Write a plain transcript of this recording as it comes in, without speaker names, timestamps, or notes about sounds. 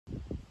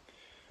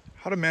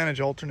How to manage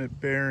alternate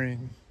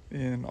bearing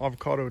in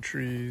avocado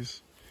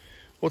trees.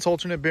 What's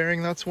alternate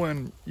bearing? That's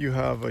when you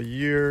have a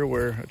year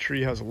where a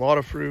tree has a lot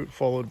of fruit,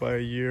 followed by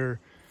a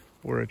year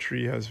where a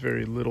tree has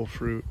very little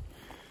fruit.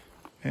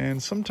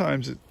 And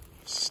sometimes it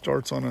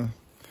starts on a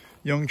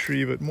young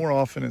tree, but more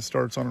often it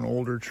starts on an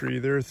older tree.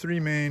 There are three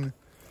main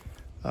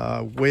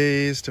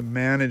ways to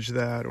manage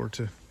that, or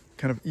to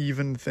kind of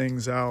even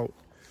things out.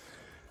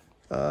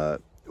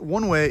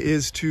 One way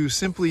is to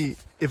simply,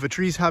 if a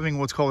tree's having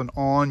what's called an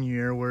on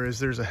year, whereas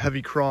there's a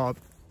heavy crop,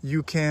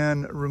 you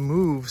can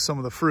remove some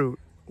of the fruit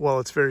while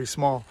it's very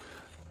small.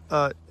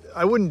 I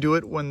wouldn't do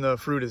it when the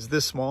fruit is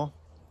this small.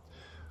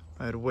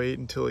 I'd wait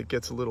until it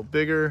gets a little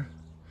bigger,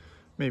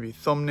 maybe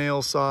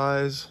thumbnail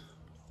size,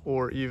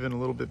 or even a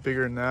little bit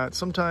bigger than that,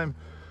 sometime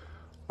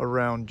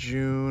around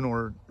June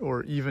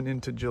or even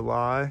into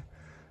July,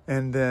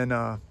 and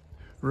then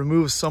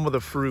remove some of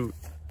the fruit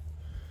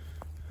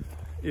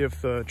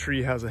if the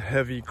tree has a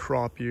heavy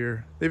crop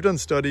year. They've done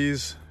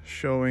studies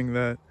showing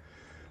that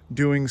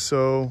doing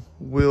so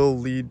will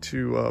lead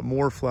to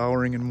more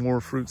flowering and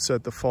more fruit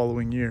set the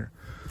following year.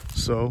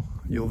 So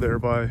you'll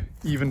thereby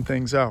even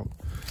things out.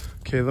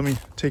 Okay, let me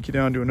take you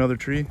down to another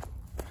tree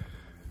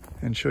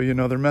and show you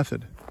another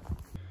method.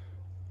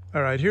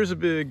 All right, here's a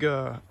big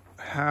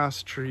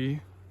Hass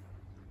tree.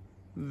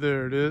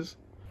 There it is.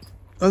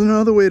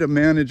 Another way to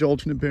manage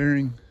alternate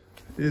bearing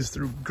is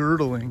through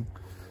girdling.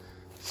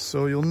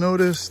 So you'll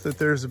notice that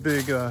there's a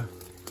big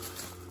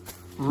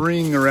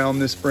ring around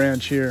this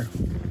branch here.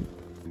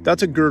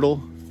 That's a girdle.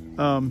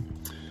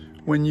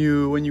 When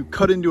you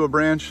cut into a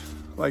branch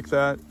like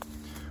that,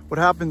 what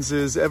happens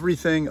is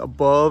everything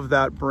above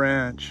that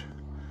branch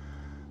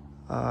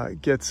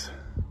gets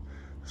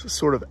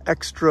sort of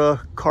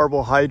extra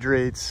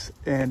carbohydrates,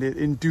 and it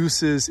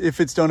induces, if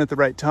it's done at the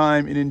right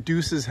time, it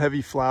induces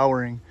heavy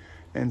flowering.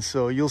 And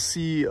so you'll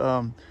see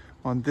on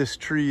this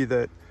tree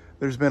that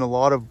there's been a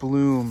lot of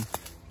bloom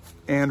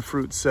and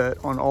fruit set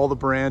on all the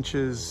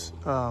branches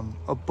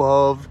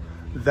above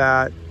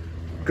that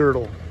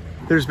girdle.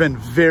 There's been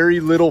very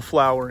little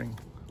flowering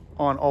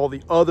on all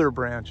the other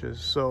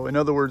branches. So in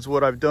other words,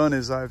 what I've done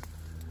is I've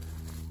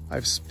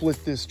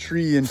split this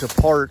tree into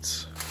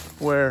parts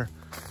where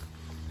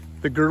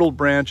the girdled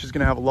branch is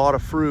going to have a lot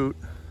of fruit.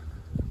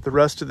 The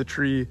rest of the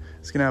tree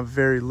is going to have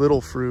very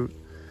little fruit.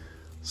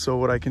 So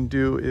what I can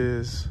do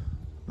is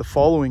the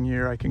following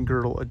year I can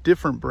girdle a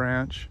different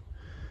branch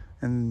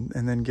and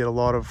then get a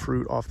lot of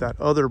fruit off that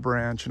other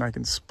branch, and I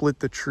can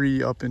split the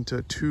tree up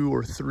into 2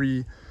 or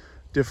 3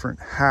 different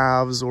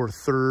halves or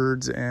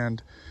thirds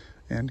and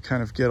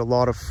kind of get a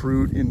lot of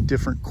fruit in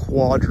different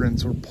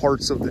quadrants or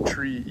parts of the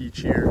tree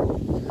each year.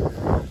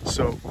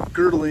 So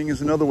girdling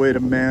is another way to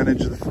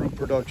manage the fruit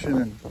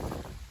production and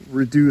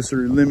reduce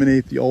or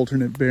eliminate the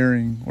alternate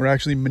bearing, or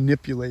actually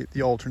manipulate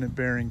the alternate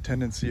bearing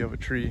tendency of a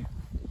tree.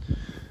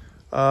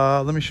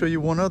 Let me show you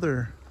one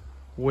other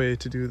way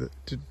to do that,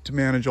 to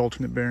manage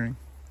alternate bearing.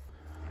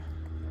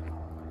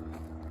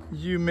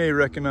 You may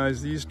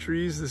recognize these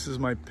trees. This is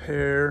my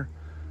pear,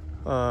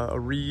 a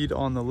reed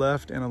on the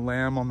left and a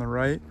lamb on the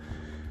right.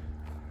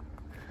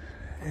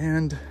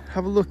 And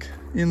have a look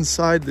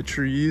inside the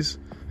trees.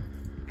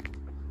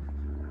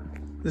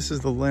 This is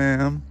the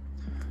lamb.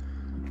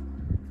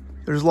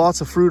 There's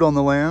lots of fruit on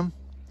the lamb,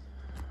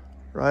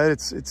 right?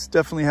 It's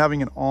definitely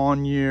having an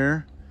on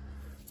year.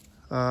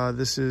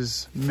 This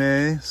is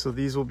May, so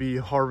these will be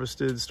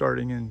harvested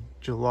starting in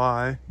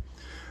July.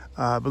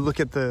 But look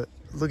at the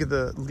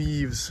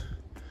leaves.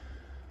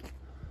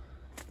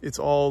 It's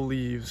all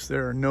leaves.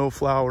 There are no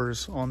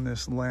flowers on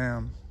this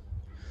lamb.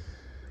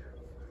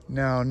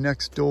 Now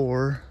next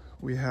door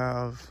we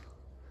have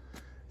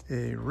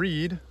a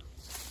reed.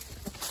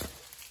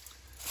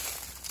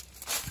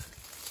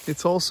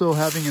 It's also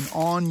having an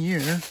on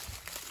year.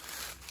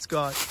 It's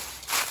got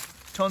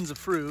tons of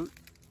fruit.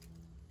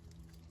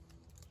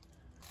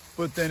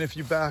 But then if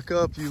you back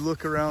up, you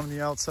look around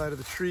the outside of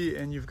the tree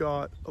and you've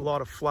got a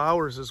lot of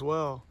flowers as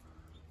well.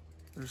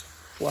 There's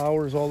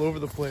flowers all over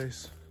the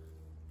place.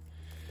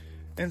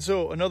 And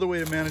so another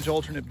way to manage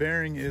alternate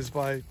bearing is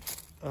by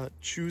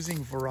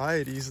choosing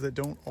varieties that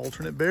don't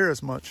alternate bear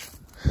as much.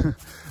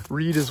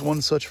 Reed is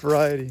one such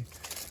variety.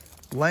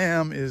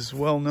 Lamb is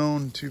well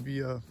known to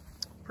be a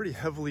pretty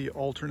heavily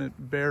alternate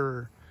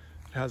bearer.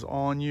 It has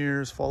on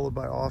years followed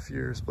by off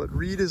years, but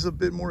reed is a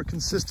bit more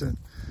consistent.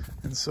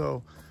 And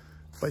so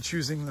by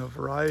choosing the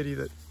variety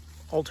that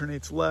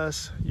alternates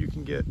less, you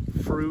can get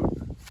fruit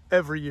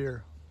every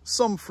year.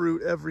 Some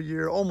fruit every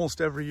year, almost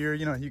every year.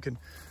 You know, you can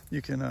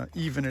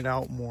even it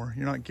out more.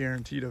 You're not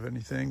guaranteed of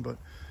anything, but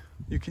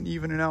you can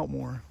even it out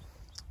more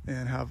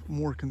and have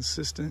more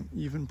consistent,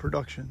 even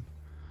production.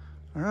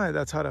 All right,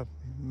 that's how to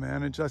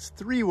manage. That's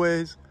 3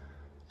 ways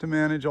to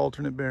manage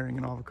alternate bearing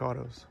in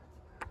avocados.